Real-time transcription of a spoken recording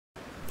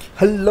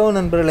Hello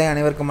நண்பர்களே,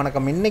 அனைவருக்கும்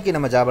வணக்கம். இன்றைக்கி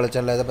நம்ம ஜாபல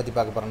சேனலில் எதை பற்றி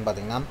பார்க்க போகிறோம்னு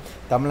பார்த்தீங்கன்னா,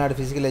 தமிழ்நாடு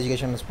ஃபிசிக்கல்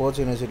எஜுகேஷன் ஸ்போர்ட்ஸ்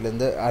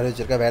யூனிவர்சிட்டிலேருந்து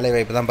அறிவிச்சிருக்க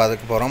வேலைவாய்ப்பு தான்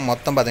பார்க்க போகிறோம்.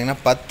 மொத்தம் பார்த்திங்கன்னா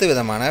 10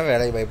 விதமான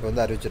வேலைவாய்ப்பு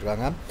வந்து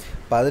அறிவிச்சிருக்காங்க.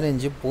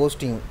 15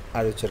 போஸ்டிங்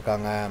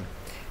அறிவிச்சிருக்காங்க.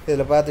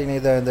 இதில்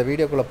பார்த்தீங்கன்னா இந்த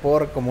வீடியோக்குள்ளே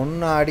போகிறதுக்கு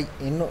முன்னாடி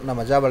இன்னும்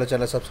நம்ம ஜாபல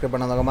சேனலை சப்ஸ்கிரைப்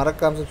பண்ணாதவங்க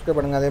மறக்காமல் சப்ஸ்கிரைப்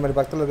பண்ணுங்கள். அதே மாதிரி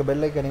பக்கத்தில் இருக்க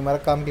பெல் ஐக்கனை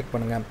மறக்காமல் கிளிக்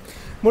பண்ணுங்கள்.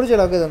 முடிஞ்ச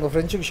அளவுக்கு இது உங்கள்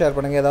ஃப்ரெண்ட்ஸுக்கு ஷேர்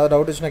பண்ணுங்கள். ஏதாவது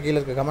டவுட் இருந்துச்சுன்னா கீழே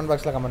இருக்க கமெண்ட்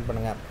பாக்ஸில் கமெண்ட்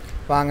பண்ணுங்கள்.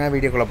 வாங்க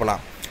வீடியோக்குள்ளே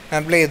போகலாம்.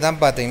 நம்மளே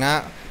இதுதான் பார்த்தீங்கன்னா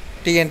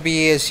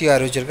TNPESU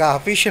அறிவிச்சிருக்க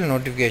அஃபிஷியல்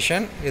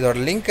நோட்டிஃபிகேஷன். இதோட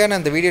லிங்க்கை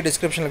நான் இந்த வீடியோ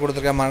டிஸ்கிரிப்ஷனில்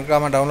கொடுத்துருக்கேன்.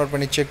 மறக்காமல் டவுன்லோட்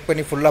பண்ணி செக்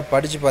பண்ணி ஃபுல்லாக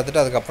படித்து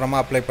பார்த்துட்டு அதுக்கப்புறமா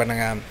அப்ளை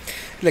பண்ணுங்கள்.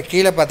 இல்லை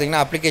கீழே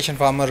பார்த்தீங்கன்னா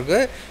அப்ளிகேஷன் ஃபார்ம்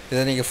இருக்குது.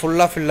 இதை நீங்கள்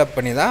ஃபுல்லாக ஃபில்அப்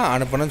பண்ணி தான்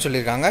அனுப்பணும்னு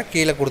சொல்லியிருக்காங்க.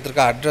 கீழே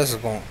கொடுத்துருக்க அட்ரஸ்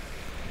இருக்கும்.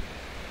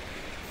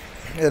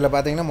 இதில்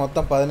பார்த்தீங்கன்னா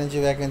மொத்தம்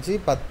 15 வேகன்சி,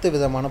 10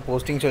 விதமான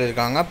போஸ்டிங்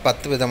சொல்லியிருக்காங்க.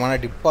 10 விதமான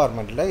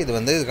டிபார்ட்மெண்ட்டில் இது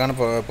வந்து இதுக்கான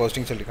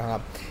போஸ்டிங் சொல்லியிருக்காங்க.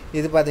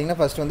 இது பார்த்திங்கன்னா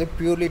ஃபஸ்ட்டு வந்து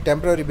பியூர்லி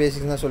டெம்பரரி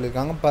பேசிக்ஸ் தான்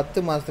சொல்லியிருக்காங்க.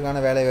 10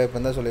 மாதத்துக்கான வேலை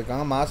வாய்ப்பு தான்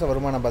சொல்லியிருக்காங்க. மாத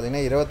வருமானம்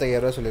பார்த்திங்கன்னா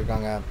 25,000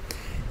 சொல்லியிருக்காங்க.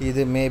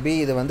 இது மேபி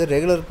இது வந்து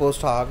ரெகுலர்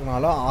போஸ்ட்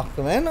ஆகினாலும்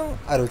ஆக்குவேன்னு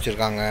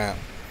அறிவிச்சிருக்காங்க.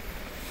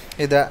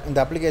 இந்த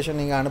அப்ளிகேஷன்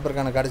நீங்கள்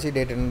அனுப்புறதுக்கான கடைசி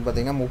டேட் என்னென்னு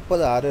பார்த்தீங்கன்னா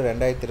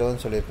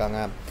 30/6/2020 சொல்லியிருக்காங்க.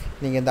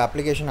 நீங்கள் இந்த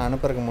அப்ளிகேஷன்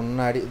அனுப்புறதுக்கு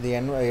முன்னாடி இது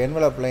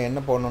என்வலப்பில் என்ன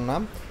போடணுன்னா,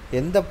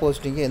 எந்த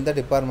போஸ்டிங்கு எந்த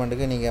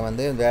டிபார்ட்மெண்ட்டுக்கு நீங்கள்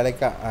வந்து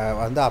வேலைக்கு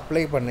வந்து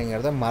அப்ளை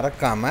பண்ணுங்கிறத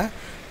மறக்காமல்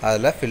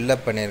அதில்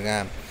ஃபில்லப் பண்ணிடுங்க.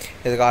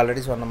 இதுக்கு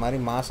ஆல்ரெடி சொன்ன மாதிரி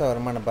மாத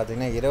வருமானம்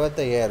பார்த்திங்கன்னா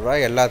 25,000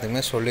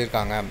 எல்லாத்துக்குமே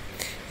சொல்லியிருக்காங்க.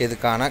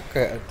 இதுக்கான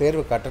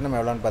தேர்வு கட்டணம்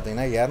எவ்வளோன்னு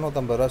பார்த்தீங்கன்னா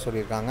 250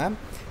 சொல்லியிருக்காங்க.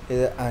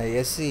 இது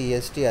SC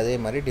ST அதே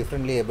மாதிரி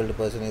டிஃப்ரெண்ட்லி ஏபிள்டு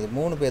பர்சன் இது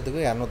 3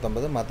 பேர்த்துக்கும்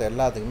 250, மற்ற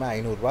எல்லாத்துக்குமே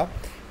 500.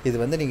 இது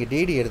வந்து நீங்கள்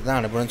டிடி எடுத்து தான்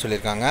அனுப்பணும்னு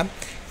சொல்லியிருக்காங்க.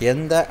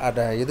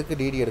 இதுக்கு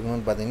டிடி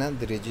எடுக்கணும்னு பார்த்தீங்கன்னா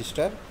தி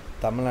register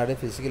Tamil Nadu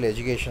physical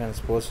education and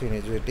sports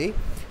university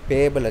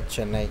payable at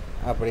Chennai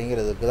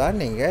அப்படிங்கிறதுக்கு தான்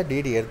நீங்கள்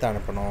டிடி எடுத்து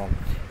அனுப்பணும்.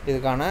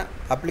 இதுக்கான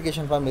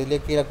அப்ளிகேஷன் ஃபார்ம் இதிலே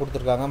கீழே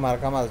கொடுத்துருக்காங்க.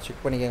 மறக்காமல் அதை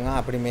செக் பண்ணிக்கோங்க.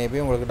 அப்படி மேபி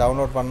உங்களுக்கு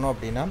டவுன்லோட் பண்ணணும்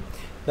அப்படின்னா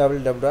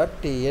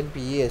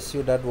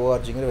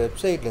www.tnpesu.orgங்கிற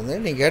வெப்சைட்லேருந்து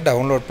நீங்கள்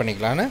டவுன்லோட்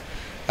பண்ணிக்கலான்னு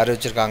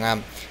அறிவிச்சிருக்காங்க.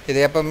 இது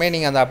எப்போவுமே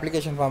நீங்கள் அந்த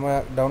அப்ளிகேஷன் ஃபார்மை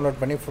டவுன்லோட்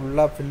பண்ணி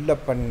ஃபுல்லாக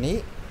ஃபில்லப் பண்ணி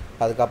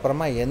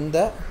அதுக்கப்புறமா எந்த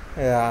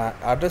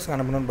அட்ரஸ்க்கு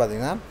அனுப்பணும்னு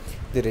பார்த்தீங்கன்னா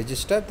தி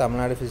register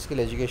Tamil Nadu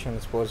physical education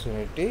sports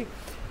university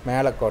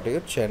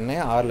Melakottaiyur Chennai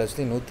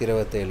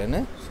 6,127ன்னு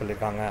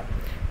சொல்லியிருக்காங்க.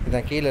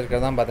 இதான் கீழே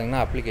இருக்கிறதான்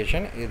பார்த்தீங்கன்னா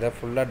அப்ளிகேஷன். இதை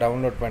ஃபுல்லாக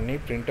டவுன்லோட் பண்ணி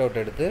பிரிண்ட் அவுட்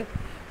எடுத்து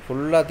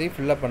ஃபுல்லாத்தையும்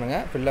ஃபில்லப்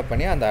பண்ணுங்கள். ஃபில்லப்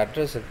பண்ணி அந்த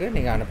அட்ரஸுக்கு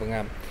நீங்கள் அனுப்புங்க.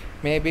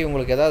 மேபி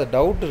உங்களுக்கு ஏதாவது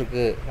டவுட்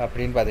இருக்குது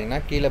அப்படின்னு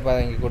பார்த்தீங்கன்னா கீழே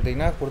இங்கே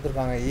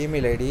கொடுத்துருக்காங்க.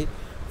 இமெயில் ஐடி,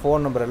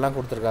 ஃபோன் நம்பர் எல்லாம்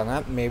கொடுத்துருக்காங்க.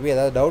 மேபி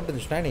ஏதாவது டவுட்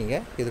இருந்துச்சுன்னா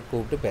நீங்கள் இது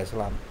கூப்பிட்டு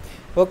பேசலாம்.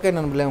 ஓகே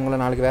நண்பர்களே, உங்களை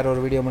நாளைக்கு வேறு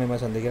ஒரு வீடியோ மூலிமா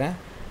சந்திக்கிறேன்.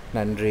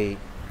 நன்றி.